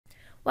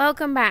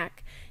Welcome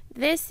back.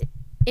 These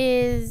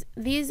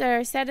are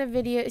a series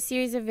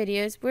of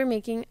videos. We're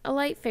making a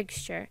light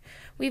fixture.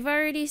 We've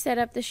already set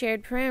up the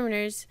shared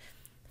parameters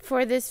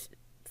for this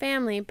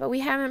family, but we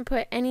haven't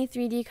put any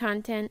 3D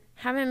content,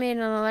 haven't made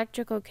an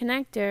electrical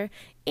connector,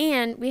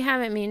 and we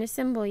haven't made a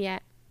symbol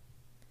yet.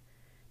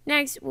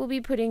 Next, we'll be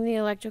putting the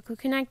electrical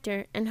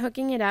connector and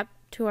hooking it up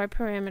to our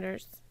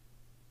parameters.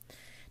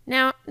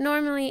 Now,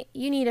 normally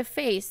you need a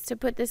face to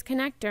put this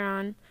connector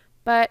on,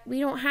 but we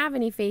don't have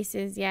any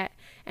faces yet,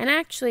 and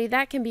actually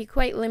that can be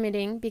quite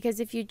limiting because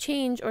if you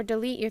change or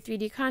delete your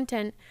 3D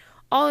content,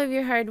 all of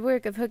your hard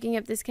work of hooking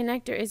up this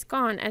connector is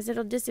gone, as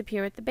it'll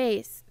disappear with the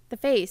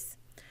face.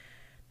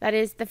 That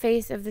is the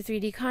face of the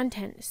 3D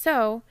content.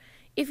 So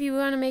if you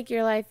want to make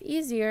your life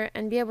easier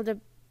and be able to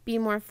be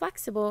more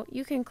flexible,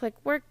 you can click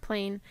Work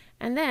Plane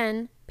and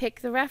then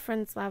pick the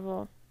reference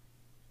level.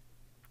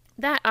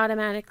 That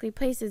automatically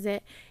places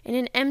it in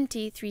an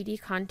empty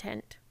 3D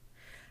content.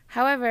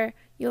 However,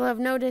 you'll have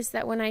noticed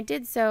that when I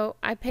did so,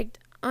 I picked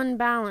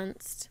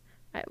unbalanced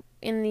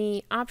in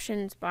the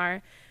options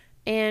bar,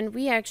 and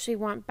we actually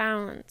want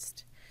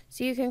balanced.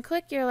 So you can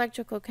click your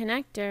electrical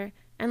connector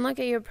and look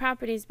at your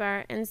properties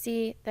bar and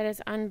see that it's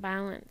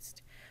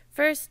unbalanced.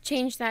 First,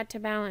 change that to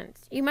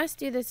balanced. You must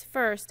do this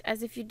first,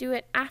 as if you do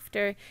it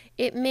after,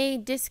 it may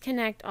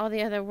disconnect all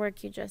the other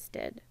work you just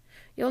did.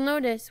 You'll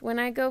notice when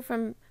I go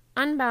from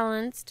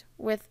unbalanced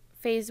with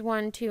phase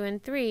 1, 2,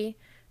 and 3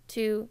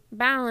 to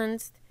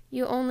balanced,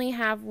 you only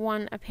have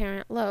one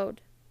apparent load.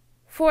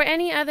 For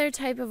any other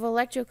type of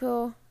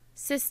electrical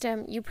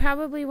system, you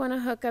probably want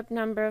to hook up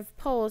number of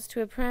poles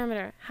to a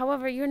parameter.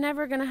 However, you're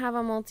never going to have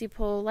a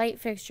multi-pole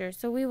light fixture,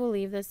 so we will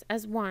leave this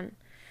as 1.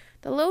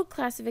 The load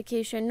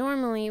classification,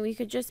 normally we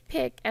could just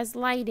pick as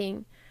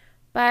lighting,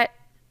 but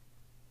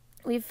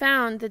we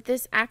found that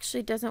this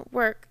actually doesn't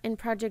work in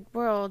Project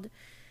World.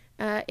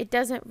 It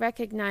doesn't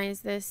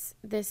recognize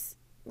this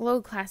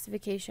load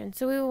classification,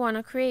 so we will want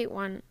to create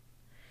one.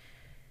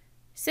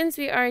 Since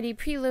we already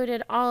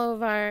preloaded all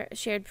of our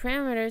shared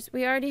parameters,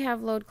 we already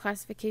have load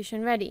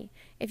classification ready.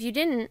 If you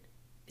didn't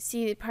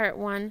see part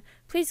 1,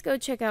 please go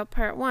check out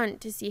part 1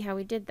 to see how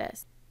we did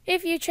this.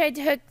 If you tried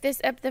to hook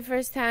this up the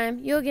first time,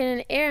 you'll get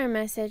an error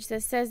message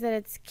that says that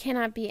it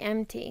cannot be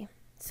empty.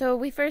 So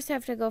we first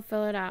have to go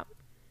fill it out.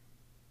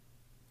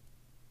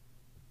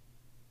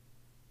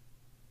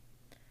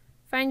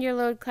 Find your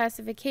load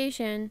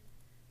classification,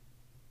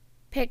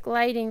 pick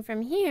lighting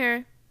from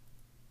here,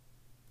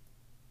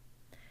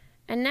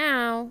 and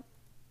now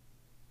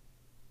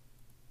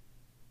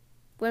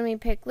when we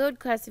pick load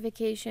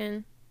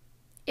classification,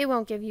 it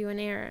won't give you an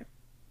error.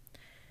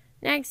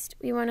 Next,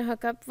 we want to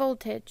hook up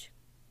voltage.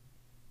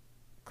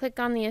 Click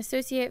on the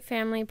Associate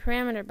Family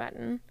Parameter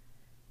button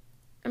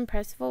and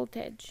press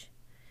voltage.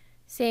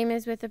 Same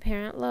as with the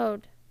parent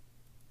load.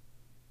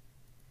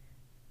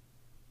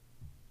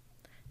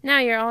 Now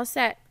you're all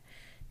set.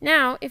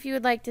 Now, if you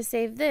would like to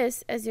save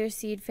this as your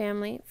seed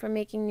family for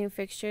making new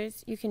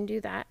fixtures, you can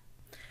do that.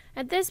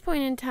 At this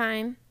point in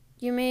time,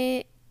 you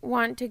may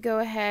want to go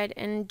ahead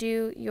and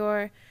do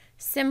your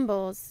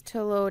symbols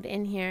to load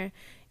in here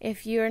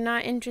if you're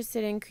not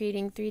interested in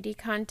creating 3D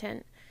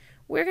content.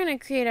 We're going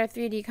to create our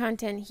 3D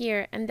content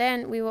here, and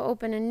then we will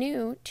open a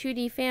new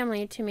 2D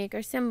family to make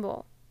our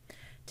symbol.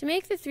 To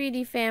make the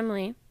 3D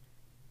family,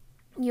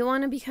 you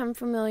want to become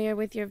familiar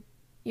with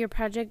your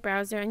project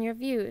browser and your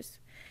views.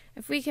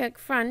 If we click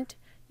front,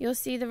 you'll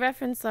see the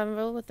reference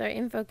level with our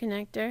info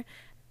connector.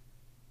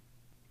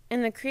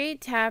 In the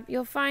Create tab,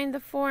 you'll find the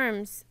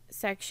Forms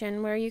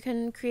section where you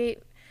can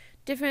create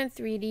different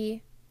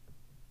 3D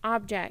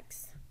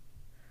objects.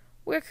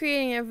 We're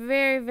creating a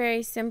very,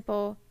 very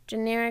simple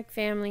generic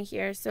family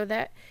here so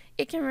that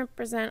it can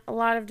represent a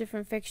lot of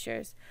different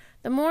fixtures.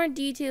 The more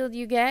detailed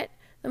you get,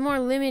 the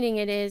more limiting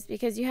it is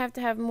because you have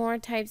to have more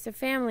types of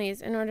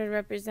families in order to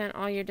represent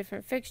all your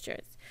different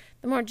fixtures.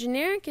 The more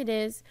generic it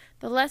is,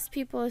 the less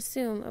people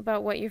assume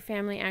about what your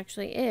family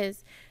actually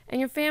is, and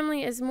your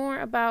family is more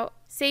about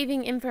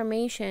saving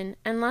information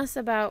and less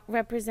about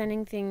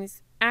representing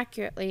things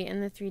accurately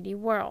in the 3D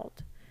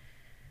world.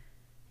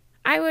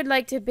 I would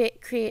like to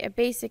create a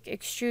basic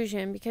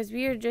extrusion because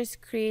we are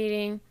just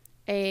creating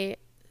a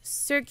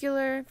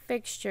circular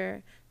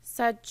fixture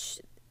such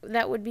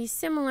that would be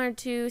similar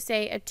to,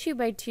 say, a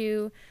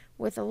 2x2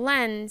 with a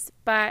lens,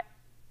 but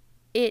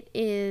it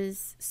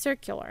is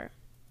circular.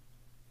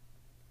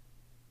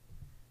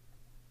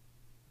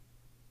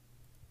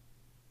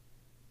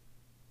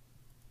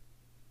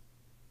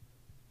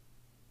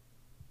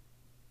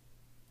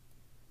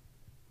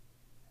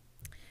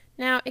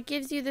 Now it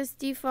gives you this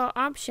default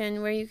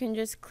option where you can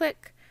just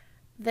click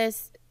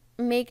this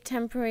Make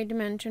Temporary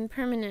Dimension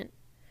Permanent.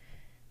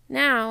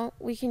 Now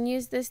we can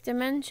use this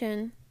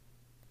dimension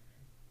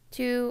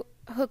to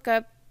hook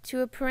up to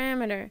a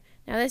parameter.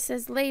 Now this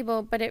says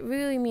label, but it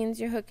really means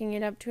you're hooking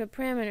it up to a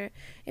parameter.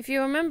 If you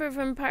remember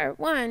from part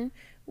 1,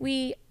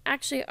 we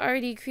actually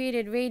already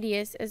created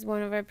radius as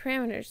one of our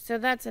parameters, so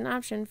that's an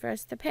option for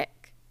us to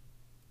pick.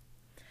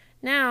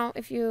 Now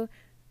if you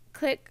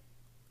click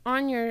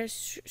on your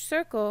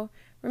circle,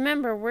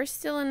 Remember, we're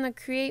still in the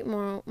create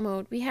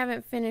mode. We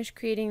haven't finished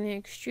creating the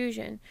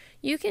extrusion.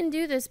 You can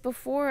do this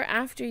before or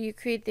after you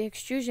create the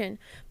extrusion,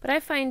 but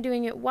I find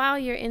doing it while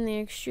you're in the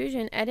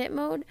extrusion edit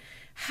mode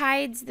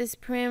hides this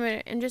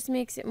parameter and just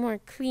makes it more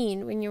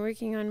clean when you're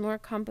working on more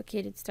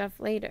complicated stuff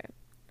later.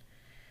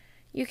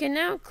 You can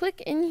now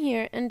click in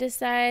here and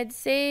decide,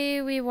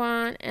 say we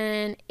want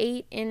an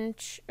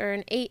 8-inch or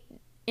an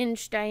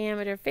 8-inch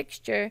diameter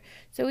fixture,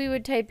 so we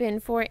would type in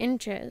 4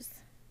 inches.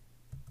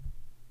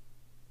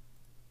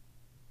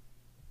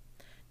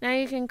 Now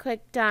you can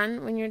click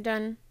done when you're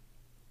done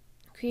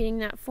creating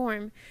that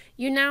form.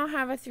 You now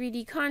have a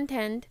 3D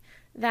content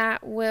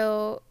that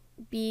will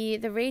be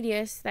the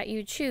radius that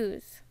you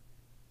choose.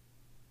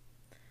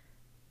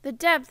 The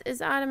depth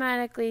is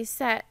automatically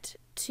set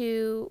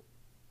to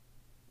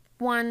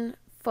 1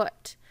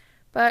 foot,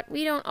 but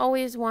we don't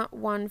always want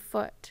 1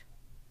 foot.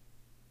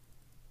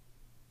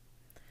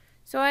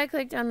 So I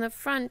clicked on the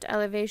front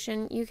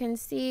elevation. You can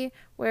see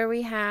where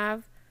we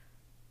have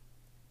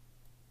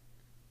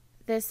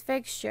this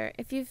fixture.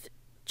 If you've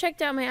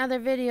checked out my other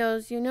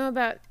videos, you know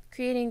about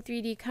creating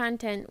 3D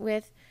content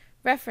with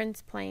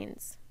reference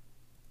planes.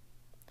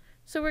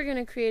 So we're going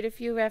to create a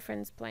few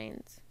reference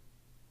planes.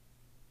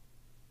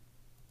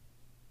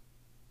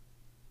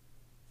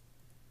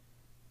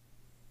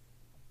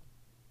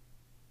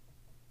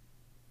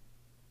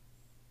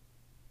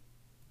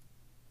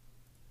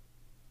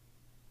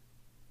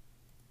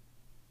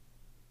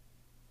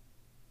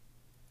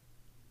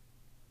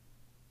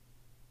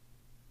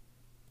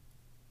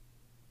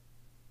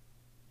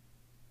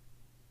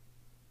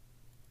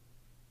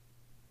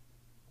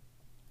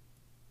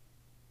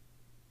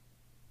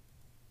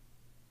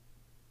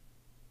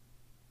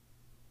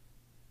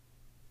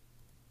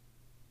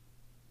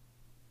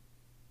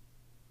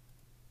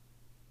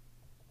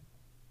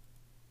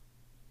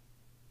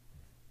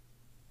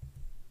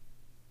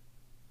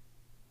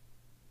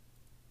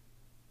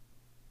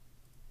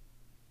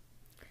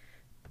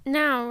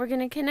 Now we're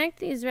going to connect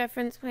these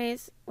reference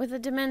planes with a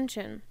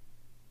dimension.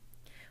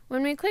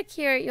 When we click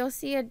here, you'll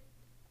see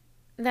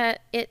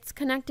that it's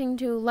connecting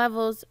to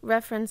levels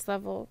reference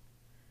level.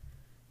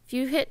 If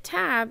you hit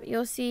tab,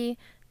 you'll see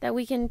that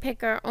we can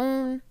pick our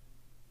own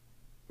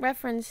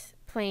reference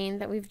plane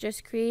that we've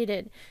just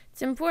created.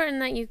 It's important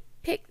that you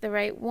pick the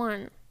right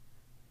one.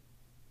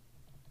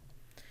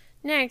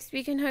 Next,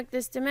 we can hook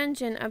this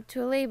dimension up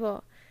to a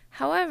label.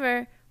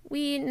 However,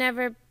 we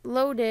never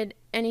loaded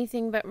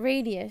anything but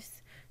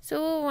radius, so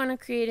we'll want to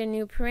create a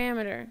new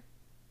parameter.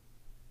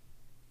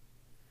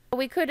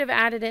 We could have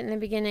added it in the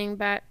beginning,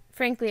 but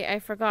frankly I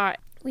forgot.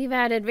 We've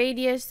added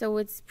radius, so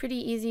it's pretty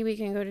easy. We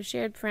can go to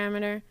shared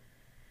parameter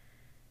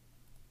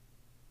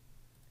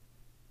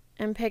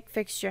and pick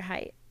fixture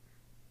height.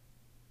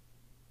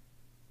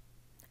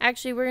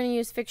 Actually, we're going to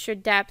use fixture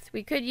depth.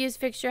 We could use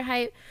fixture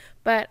height,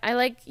 but I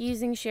like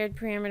using shared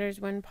parameters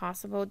when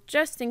possible,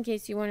 just in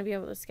case you want to be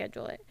able to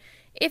schedule it.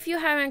 If you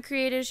haven't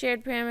created a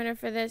shared parameter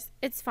for this,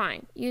 it's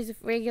fine. Use a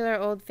regular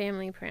old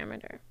family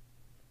parameter.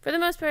 For the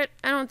most part,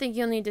 I don't think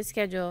you'll need to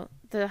schedule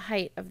the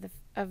height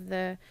of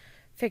the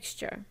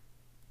fixture.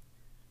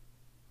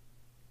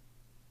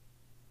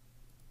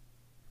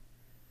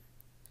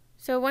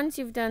 So once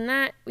you've done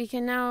that, we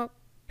can now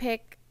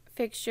pick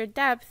fixture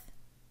depth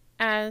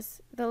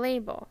as the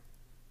label.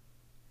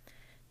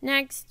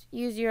 Next,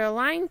 use your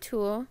align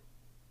tool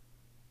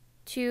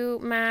to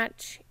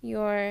match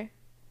your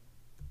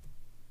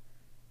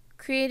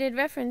created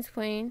reference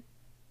plane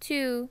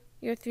to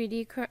your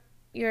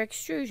your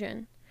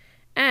extrusion,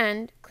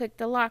 and click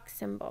the lock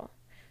symbol.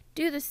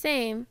 Do the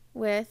same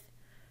with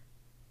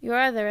your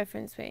other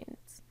reference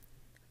planes.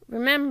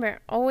 Remember,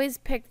 always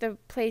pick the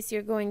place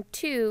you're going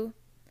to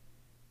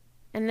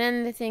and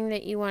then the thing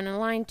that you want to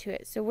align to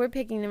it. So we're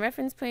picking the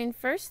reference plane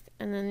first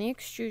and then the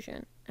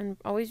extrusion, and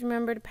always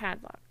remember to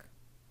padlock.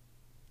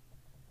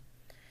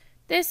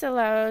 This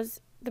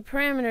allows the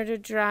parameter to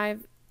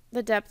drive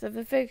the depth of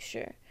the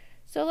fixture.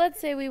 So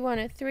let's say we want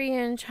a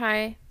 3-inch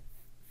high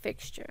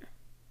fixture.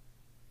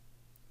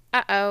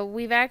 Uh-oh,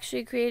 we've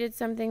actually created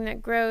something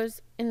that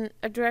grows in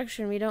a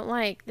direction we don't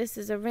like. This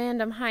is a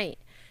random height.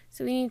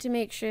 So we need to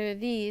make sure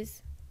that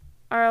these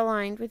are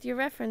aligned with your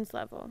reference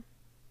level.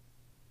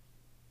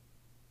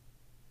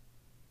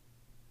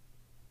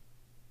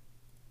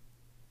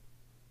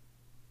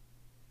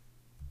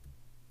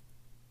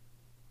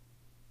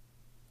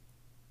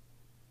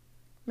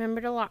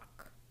 Remember to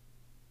lock.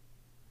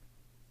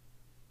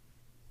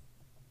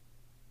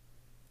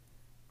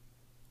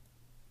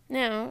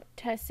 Now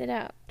test it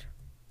out.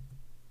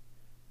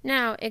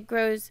 Now it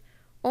grows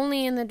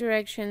only in the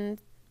direction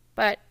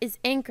but is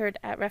anchored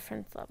at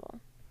reference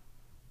level.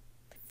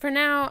 For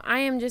now, I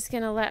am just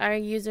going to let our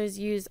users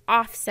use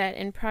offset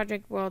in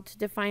Project World to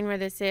define where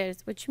this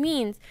is, which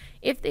means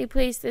if they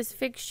place this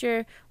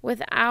fixture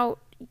without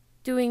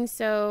doing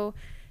so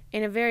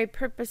in a very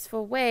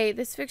purposeful way,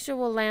 this fixture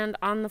will land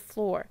on the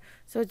floor.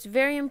 So it's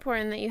very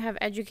important that you have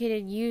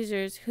educated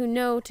users who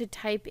know to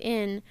type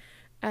in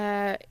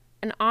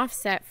an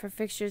offset for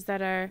fixtures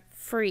that are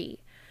free.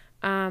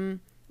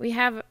 we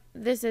have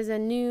this as a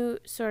new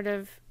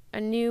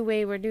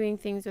way we're doing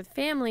things with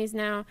families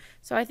now.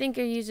 So I think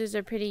our users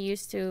are pretty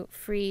used to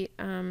free,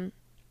 and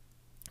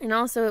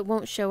also it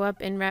won't show up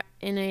in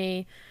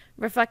a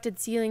reflected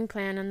ceiling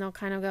plan, and they'll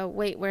kind of go,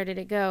 wait, where did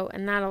it go?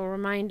 And that'll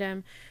remind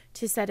them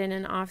to set in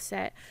an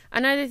offset.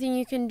 Another thing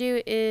you can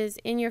do is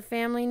in your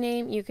family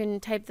name, you can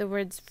type the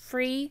words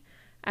free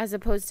as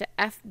opposed to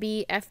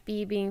FB,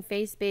 FB being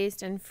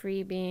face-based and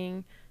free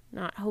being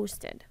not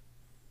hosted.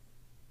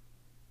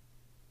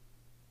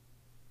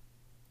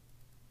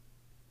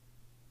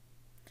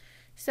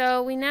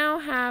 So we now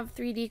have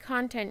 3D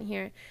content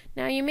here.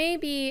 Now you may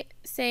be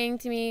saying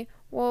to me,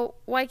 well,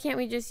 why can't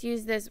we just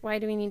use this? Why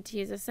do we need to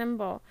use a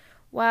symbol?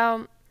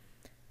 Well,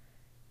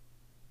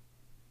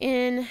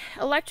 in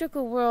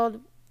electrical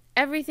world,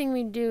 everything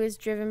we do is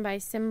driven by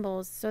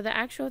symbols. So the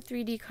actual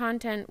 3D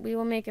content we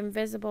will make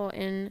invisible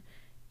in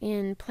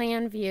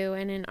plan view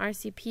and in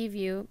RCP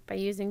view by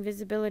using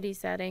visibility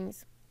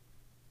settings,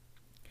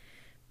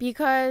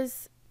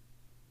 because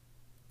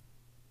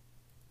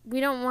we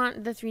don't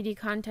want the 3D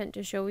content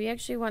to show. We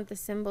actually want the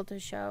symbol to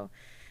show.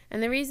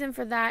 And the reason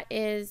for that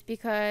is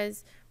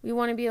because we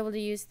want to be able to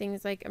use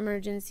things like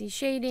emergency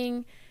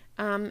shading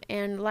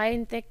and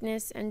line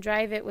thickness and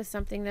drive it with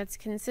something that's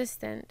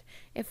consistent.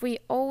 If we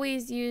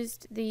always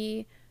used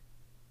the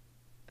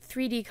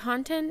 3D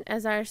content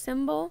as our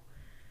symbol,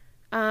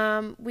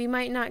 we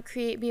might not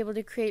be able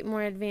to create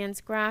more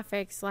advanced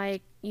graphics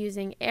like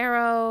using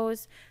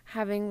arrows,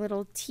 having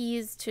little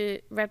T's to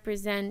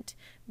represent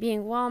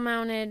being wall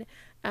mounted,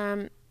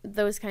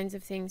 those kinds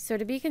of things. So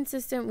to be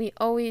consistent, we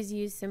always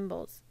use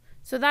symbols.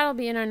 So that'll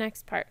be in our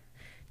next part.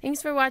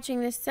 Thanks for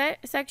watching this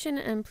section,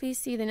 and please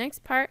see the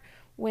next part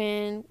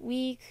when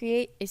we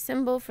create a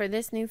symbol for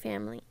this new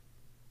family.